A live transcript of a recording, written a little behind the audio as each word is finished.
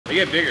They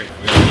get bigger.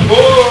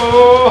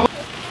 Whoa!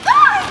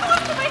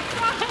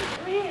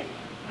 Come here.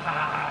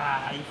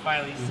 Ah, you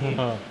finally see it.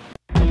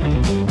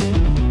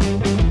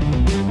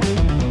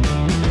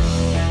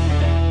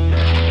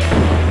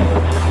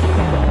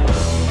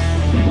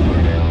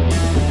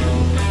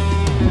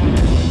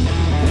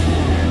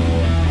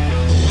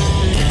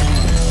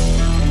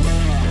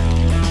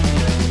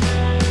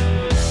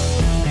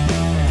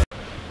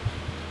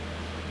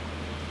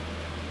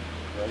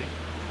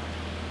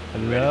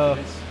 Hello.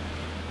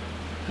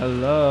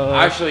 Hello.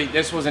 Actually,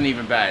 this wasn't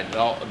even bad.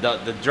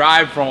 The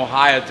drive from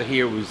Ohio to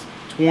here was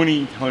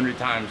 2,000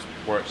 times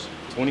worse.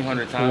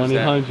 2,000 times. 2,000.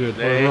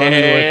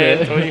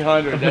 Yeah,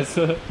 2,000. That's.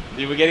 Dude,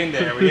 we're getting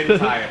there. We're getting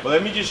tired. But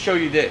let me just show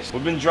you this.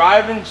 We've been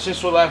driving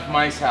since we left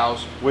Mike's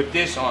house with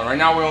this on. Right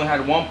now, we only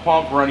had one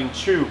pump running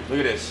 2. Look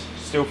at this.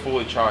 Still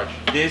fully charged.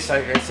 This,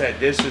 like I said,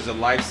 this is a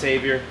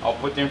lifesaver. I'll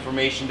put the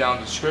information down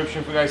in the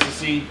description for you guys to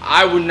see.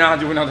 I would not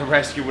do another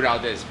rescue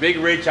without this. Big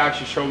Rich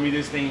actually showed me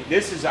this thing.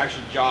 This is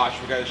actually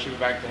Josh. We gotta ship it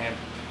back to him.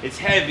 It's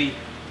heavy,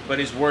 but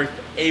it's worth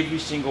every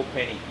single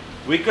penny.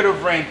 We could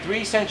have ran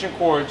 3 extension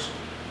cords,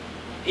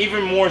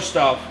 even more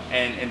stuff,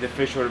 and the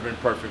fish would have been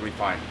perfectly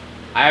fine.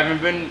 I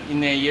haven't been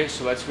in there yet,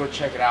 so let's go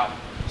check it out.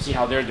 See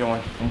how they're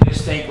doing. And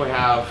this tank would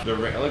have the,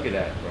 look at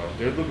that, bro.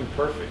 They're looking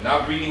perfect.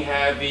 Not breathing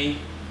heavy.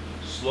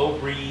 Slow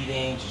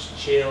breathing, just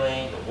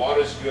chilling, the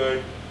water's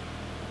good.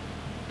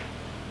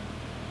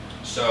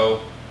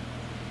 So,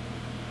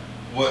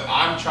 what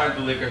I'm trying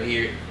to look at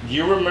here, do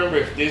you remember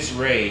if this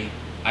ray,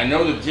 I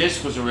know the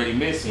disc was already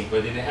missing,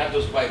 but did it have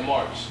those bite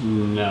marks?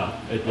 No,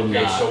 it did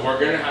not. Okay, so we're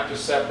gonna have to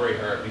separate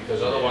her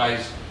because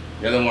otherwise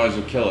the other ones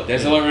will kill it.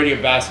 There's already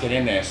a basket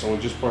in there, so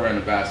we'll just put her in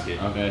the basket.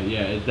 Okay,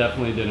 yeah, it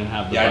definitely didn't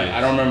have the bites.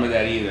 I don't remember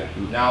that either.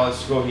 Now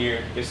let's go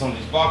here, get some of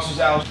these boxes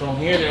out. From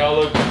here, they all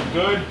look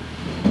good.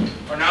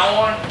 From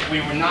now on, we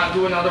will not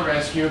do another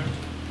rescue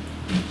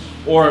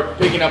or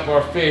picking up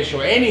our fish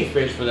or any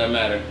fish for that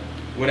matter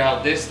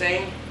without this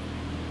thing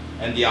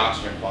and the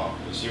oxygen pump.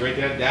 You see right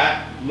there,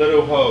 that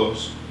little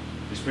hose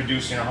is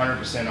producing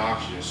 100%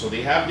 oxygen. So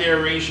they have the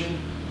aeration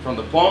from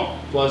the pump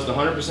plus the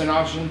 100%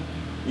 oxygen.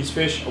 These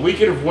fish, we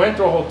could have went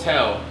to a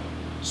hotel,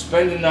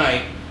 spend the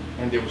night,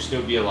 and they would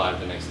still be alive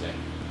the next day.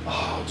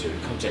 Oh, dude,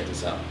 come check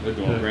this out. They're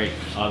doing great.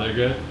 Oh, they're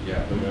good?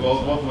 Yeah,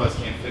 both of us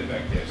can't fit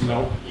back there. So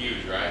nope.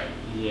 Huge, right?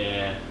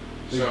 Yeah.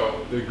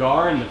 So the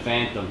Gar and the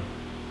Phantom.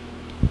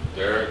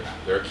 They're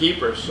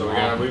keepers. So we're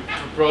gonna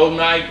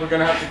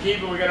have to keep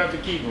it. We're gonna have to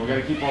keep it. We're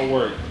gonna keep our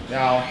word.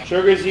 Now,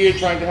 Sugar's here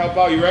trying to help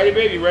out. You ready,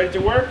 baby? You ready to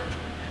work?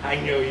 I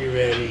know you're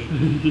ready.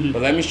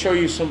 But let me show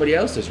you somebody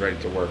else that's ready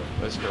to work.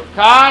 Let's go.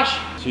 Kosh!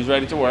 She's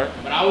ready to work.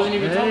 But I wasn't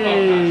even talking about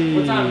Kosh.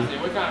 What time is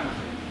it? What time is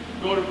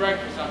it? Go to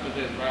breakfast after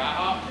this,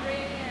 right?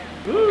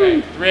 3 a.m.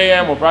 Okay, 3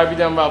 a.m. We'll probably be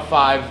done about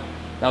 5.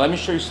 Now let me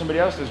show you somebody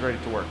else that's ready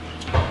to work.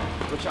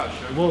 Watch out,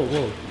 Sugar. Whoa,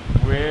 whoa.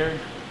 Where is...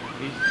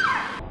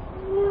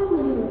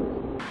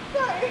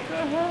 Sorry. What the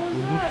hell was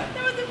that?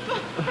 That was a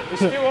bug. It's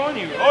still on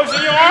you. Oh, it's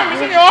in your arm!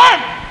 It's in your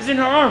arm! It's in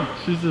her arm.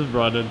 She's just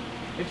running.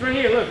 It's right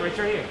here, look, it's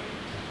right here.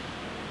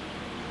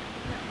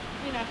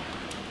 You know.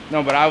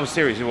 No, but I was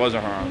serious, it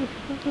wasn't her arm.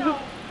 No.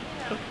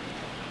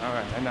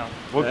 Alright, I know.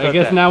 I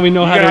guess now we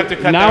know how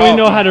to now we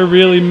know how to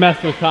really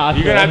mess with Kasha.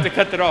 You're gonna have to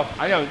cut that off.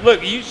 I know.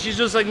 Look, she's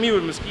just like me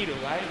with mosquitoes,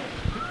 right?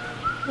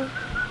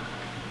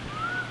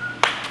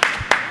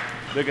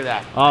 Look at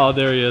that. Oh,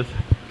 there he is.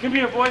 Come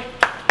here, boy.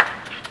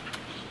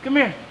 Come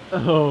here.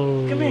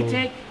 Oh. Come here,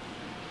 Tank.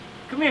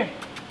 Come here.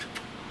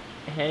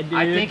 Hey, dude.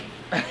 I think.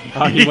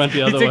 Oh, he went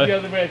the other way. He took the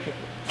other direction.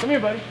 Come here,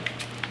 buddy.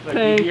 Look, he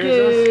Tanky.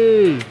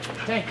 hears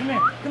us. Tank, come here.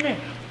 Come here.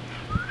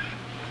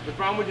 The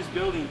problem with this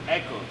building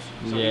echoes,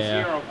 so we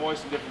hear our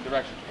voice in different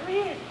directions. Come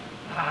here.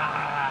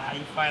 Ah,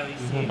 you finally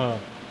see it.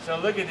 So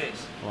look at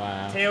this.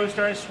 Wow. Tail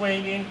started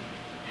swinging.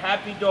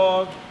 Happy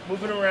dog,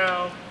 moving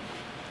around.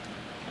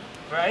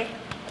 Right?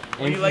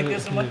 Were you like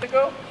this a month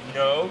ago?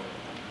 No.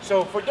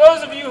 So for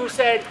those of you who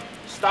said,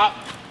 stop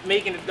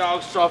making the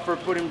dog suffer,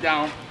 put him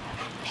down,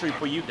 I'm sure he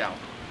put you down.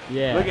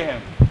 Yeah. Look at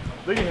him.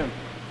 Look at him.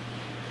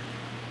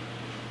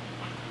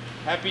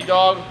 Happy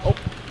dog. Oh,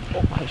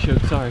 I should.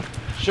 Sorry.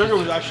 Sugar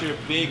was actually a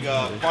big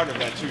part of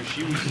that too.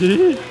 She was.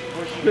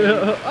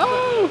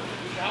 Oh.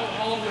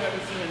 How long have we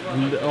seen him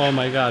run? Oh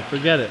my God!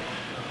 Forget it.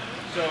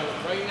 So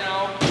right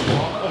now.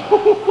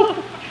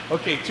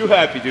 Okay, too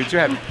happy, dude. Too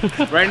happy.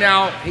 Right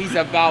now, he's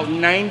about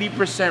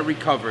 90%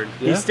 recovered.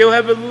 Yeah? He still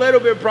have a little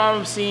bit of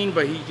problem seeing,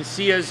 but he can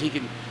see us. He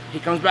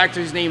comes back to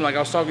his name. Like I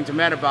was talking to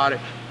Matt about it.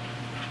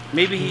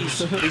 Maybe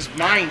his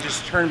mind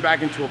just turned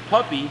back into a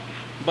puppy,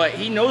 but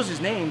he knows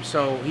his name,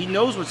 so he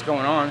knows what's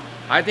going on.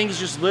 I think it's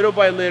just little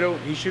by little.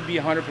 He should be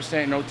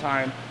 100% in no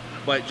time.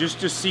 But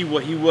just to see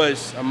what he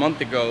was a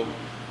month ago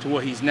to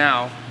what he's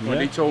now, when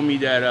they told me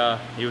that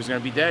he was gonna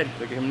be dead.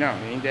 Look at him now,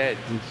 he ain't dead.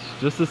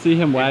 Just to see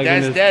him wagging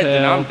his tail. If that's dead,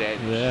 then I'm dead.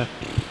 Yeah.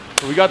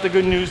 So we got the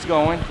good news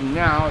going, and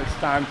now it's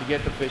time to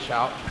get the fish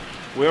out.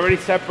 We already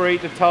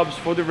separate the tubs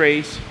for the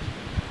race.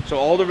 So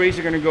all the rays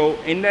are gonna go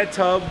in that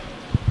tub,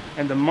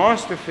 and the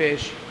monster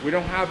fish, we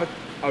don't have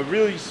a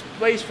really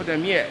place for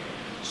them yet.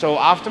 So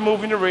after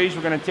moving the rays,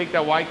 we're gonna take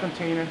that white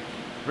container,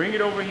 bring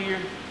it over here,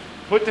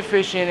 put the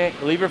fish in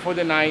it, leave it for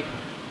the night,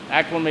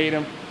 acclimate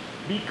them,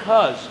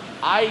 because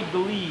I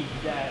believe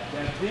that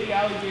that big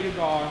alligator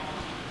gar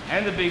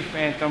and the big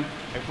phantom,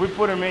 if we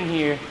put them in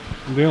here,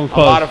 They don't a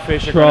lot of cause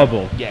fish are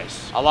trouble. gonna,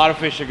 yes, a lot of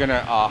fish are gonna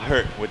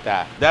hurt with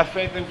that. That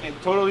phantom can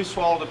totally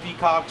swallow the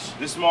peacocks,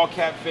 this small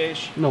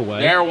catfish. No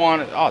way. They're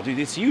one. Oh, dude,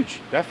 it's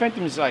huge. That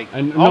phantom is like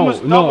And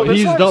almost double the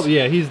he's size. double.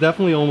 Yeah, he's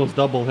definitely almost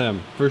double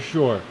him for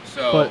sure.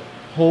 So, but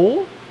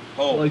whole,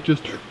 whole, like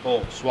just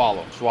whole,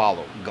 swallow,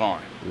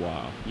 gone.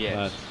 wow. Yes.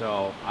 That's-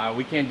 So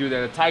we can't do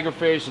that. The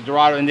tigerfish, the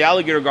dorado, and the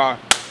alligator gar,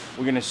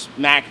 we're gonna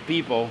smack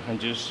people and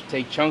just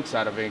take chunks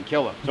out of it and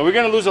kill them. So we're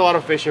gonna lose a lot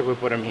of fish if we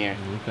put them here.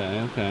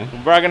 Okay, okay.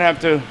 We're probably gonna have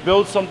to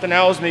build something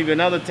else, maybe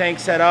another tank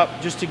set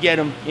up just to get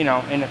them, you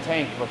know, in a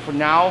tank. But for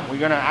now, we're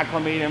gonna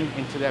acclimate them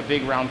into that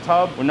big round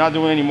tub. We're not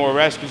doing any more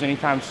rescues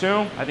anytime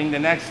soon. I think the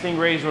next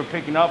stingrays we're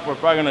picking up, we're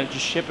probably gonna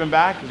just ship them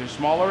back because they're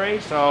smaller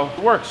rays, so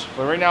it works.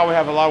 But right now we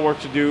have a lot of work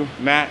to do.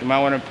 Matt, you might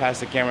want to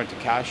pass the camera to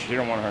Cash. You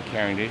don't want her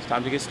carrying these.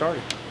 Time to get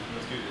started.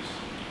 Let's do this.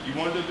 You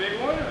want the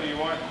big one or you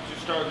want to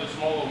start with the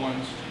smaller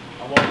ones?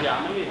 Well, yeah,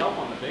 I'm gonna need help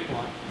on the big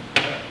one.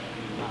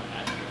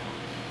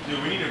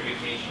 Dude, we need a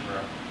vacation, bro.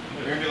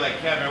 We're gonna be like,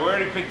 Kevin, we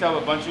already picked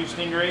up a bunch of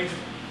stingrays.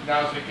 Now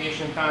it's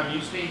vacation time.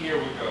 You stay here,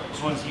 we go.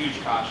 This one's huge,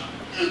 Kosh.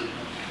 You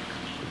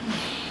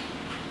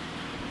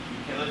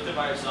can lift it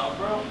by yourself,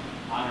 bro?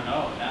 I don't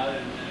know. Now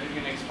that you're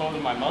gonna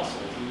expose my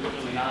muscles, I'm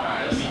usually not.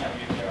 Alright, let me have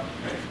you go.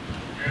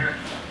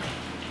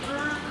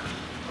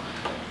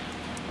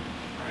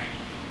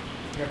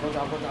 Here, go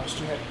down, it's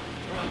too heavy.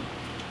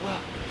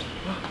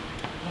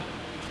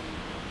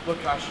 Look,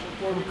 Kosh,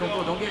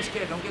 go, don't get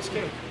scared, don't get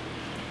scared.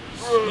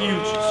 It's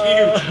huge, it's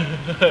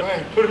huge. Go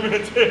ahead, put him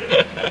in the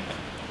tank.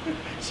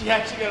 She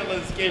actually got a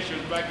little scared, she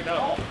was backing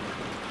up.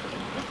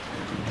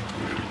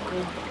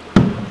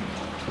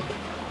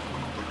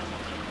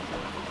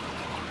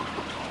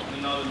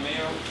 Another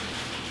male,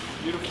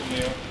 beautiful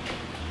male.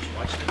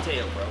 Watch the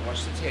tail, bro,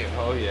 watch the tail.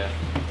 Oh yeah.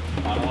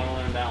 I don't want to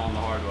learn that one the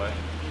hard way.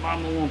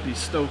 Mama won't be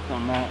stoked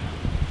on that.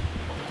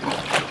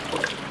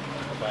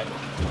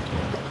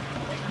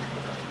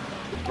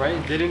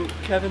 Right? Didn't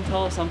Kevin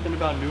tell us something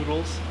about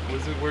noodles?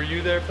 Were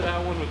you there for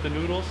that one with the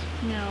noodles?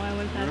 No, I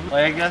was not.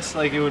 Like, I guess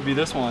like it would be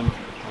this one.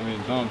 I mean,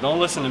 don't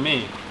listen to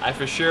me. I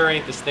for sure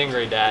ain't the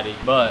stingray daddy,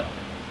 but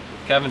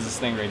Kevin's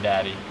the stingray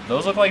daddy.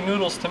 Those look like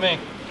noodles to me.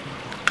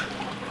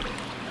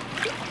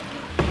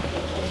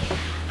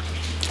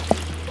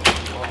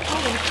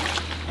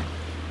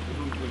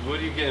 What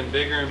are you getting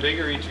bigger and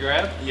bigger each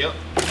grab? Yep.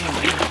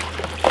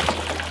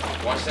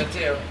 Watch that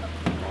tail.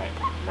 Right.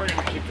 We're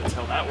gonna keep the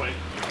tail that way.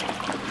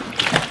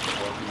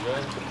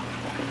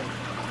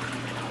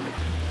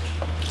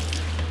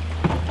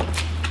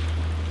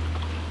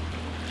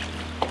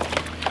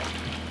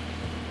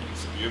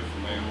 It's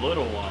beautiful, man.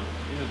 Little one.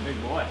 He's a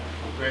big boy.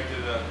 Compared to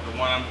the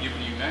one I'm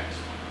giving you next.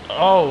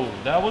 Oh,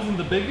 that wasn't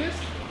the biggest?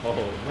 Oh,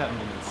 we haven't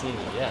even seen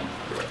it yet.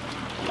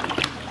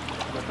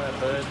 Got that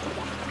bud?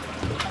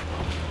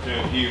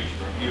 Dude, huge,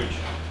 bro, huge.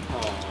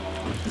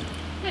 Oh.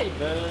 Hey,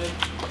 bud.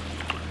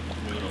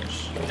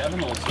 Noodles. Kevin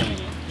will swing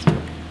it.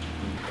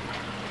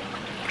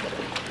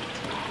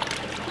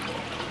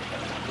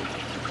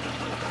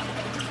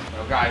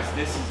 Well, guys,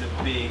 this is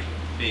a big,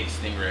 big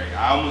stingray.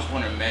 I almost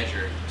want to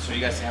measure it so you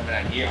guys have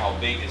an idea how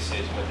big this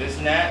is. But this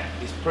net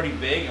is pretty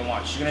big, and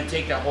watch, she's gonna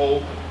take that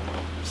whole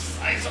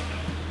size of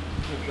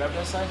it. Can you grab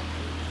that side?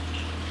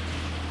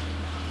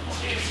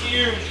 It's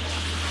huge.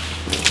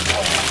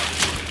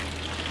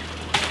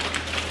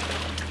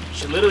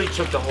 She literally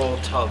took the whole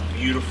tub.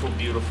 Beautiful,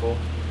 beautiful.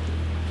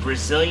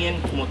 Brazilian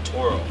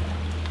Motoro.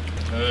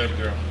 Good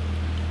girl.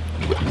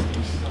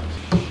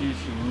 She's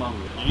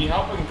humongous. You need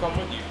help? I can come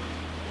with you.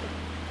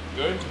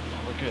 Good?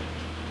 We're good.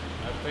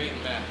 I have faith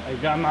in that. I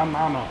got my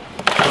mama.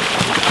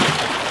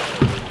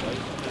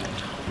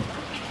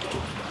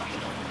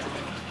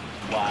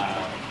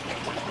 Wow.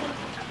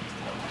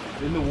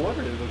 In the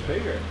water, it looks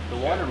bigger. The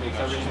water makes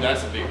everything.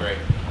 That's a big ray.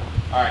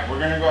 All right, we're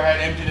gonna go ahead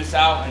and empty this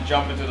out and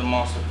jump into the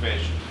monster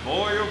fish.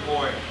 Boy, oh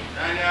boy.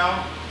 Right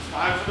now, it's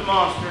time for the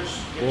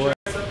monsters. Get Boy. your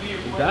ass up here,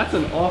 boy. That's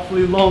an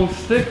awfully long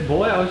stick,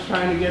 boy. I was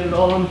trying to get it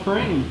all on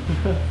frame.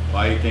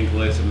 Why do you think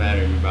less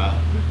matter to me, Bob?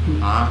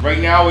 Huh? Right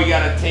now, we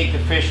gotta take the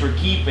fish we're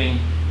keeping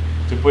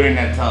to put in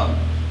that tub.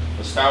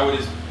 Let's start with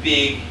this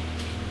big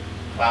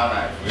clown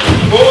eye fish.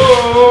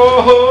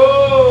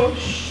 Whoa!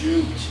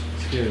 Shoot!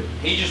 Dude,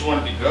 He just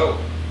wanted to go.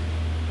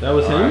 that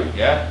was All him? right,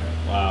 yeah.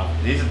 Wow.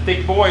 He's a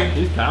thick boy.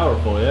 He's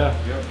powerful, yeah.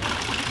 Yep.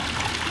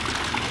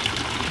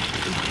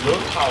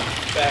 Look how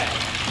fat.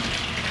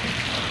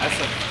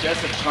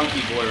 That's a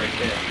chunky boy right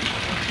there.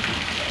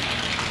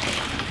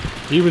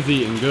 He was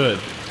eating good.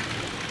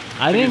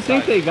 I didn't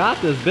think size. they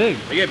got this big.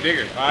 They get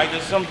bigger. All right,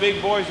 there's some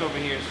big boys over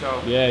here,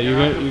 so. Yeah, you're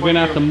gonna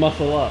have to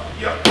muscle up.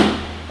 Yeah.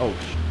 Oh,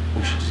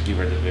 We should just give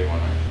her the big one.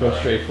 Right? go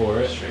straight for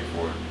it. Straight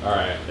for it. All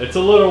right, it's a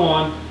little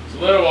one. It's a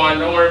little one.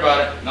 Don't worry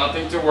about it.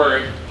 Nothing to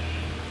worry.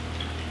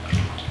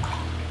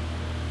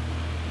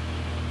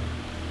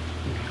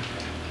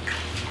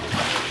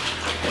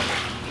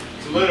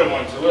 a little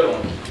one, it's a little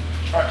one.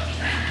 All right.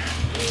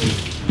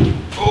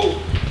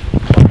 Oh.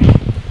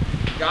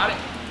 Got it.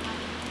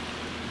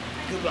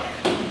 Good luck.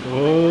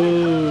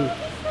 Oh.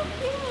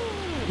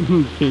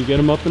 Can you get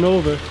him up and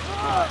over?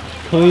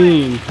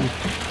 Clean.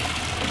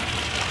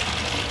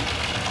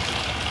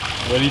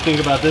 What do you think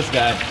about this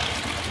guy?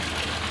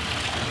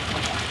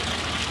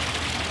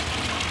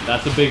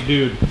 That's a big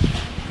dude. Big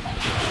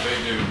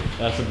dude.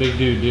 That's a big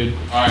dude, dude.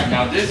 All right,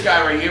 now this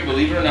guy right here,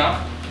 believe it or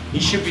not, he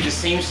should be the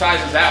same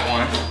size as that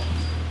one,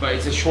 but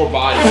it's a short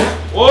body.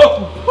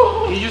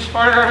 Whoa! He just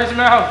farted out of his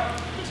mouth.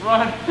 Let's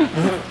run.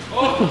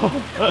 Oh.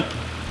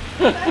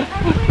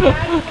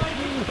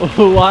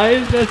 Why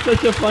is that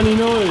such a funny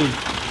noise?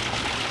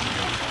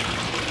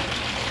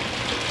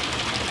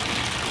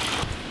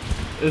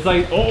 It's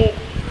like, oh,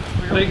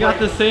 they got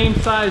the same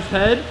size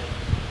head,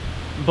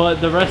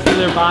 but the rest of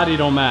their body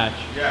don't match.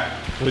 Yeah.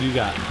 What do you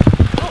got?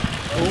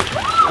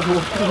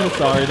 Oh,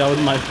 sorry, that was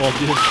my fault,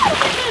 dude.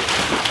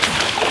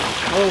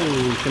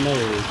 Oh,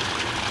 cannolis.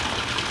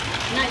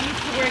 Not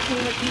used to working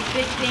with these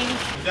big things.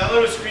 Is that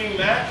little screaming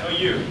Matt or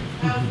you?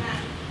 That was Matt.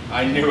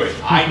 I knew it.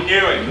 I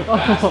knew it. You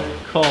bastard.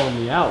 Call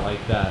me out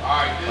like that. All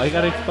right. Why you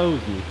gotta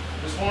expose me?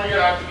 This one you're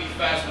gonna have to be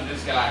fast with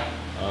this guy.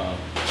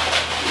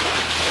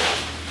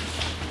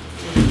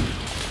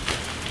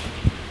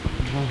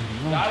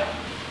 Got it.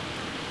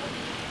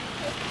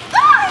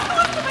 Ah,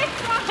 close to my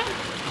crotch.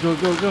 Go,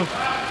 go, go.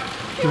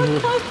 It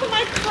was close to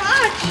my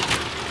crotch.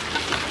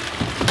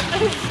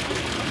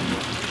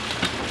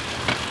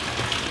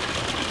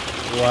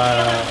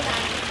 Wow.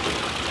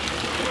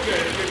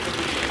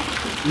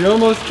 You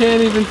almost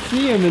can't even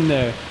see him in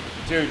there.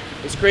 Dude,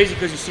 it's crazy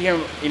because you see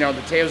him, you know,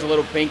 the tail's a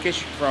little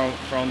pinkish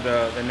from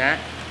the gnat.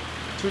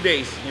 2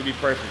 days, he'll be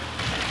perfect.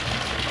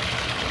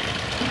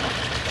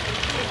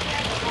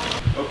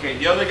 Okay,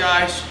 the other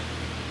guys,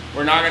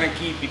 we're not gonna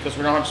keep because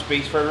we don't have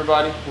space for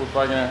everybody. We're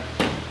probably gonna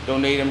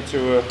donate them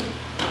to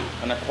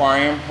an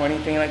aquarium or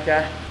anything like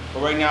that.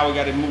 But right now we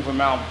gotta move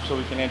them out so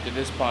we can enter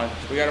this pond.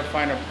 So we gotta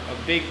find a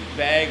big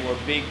bag or a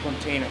big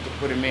container to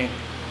put them in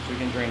so we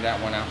can drain that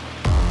one out.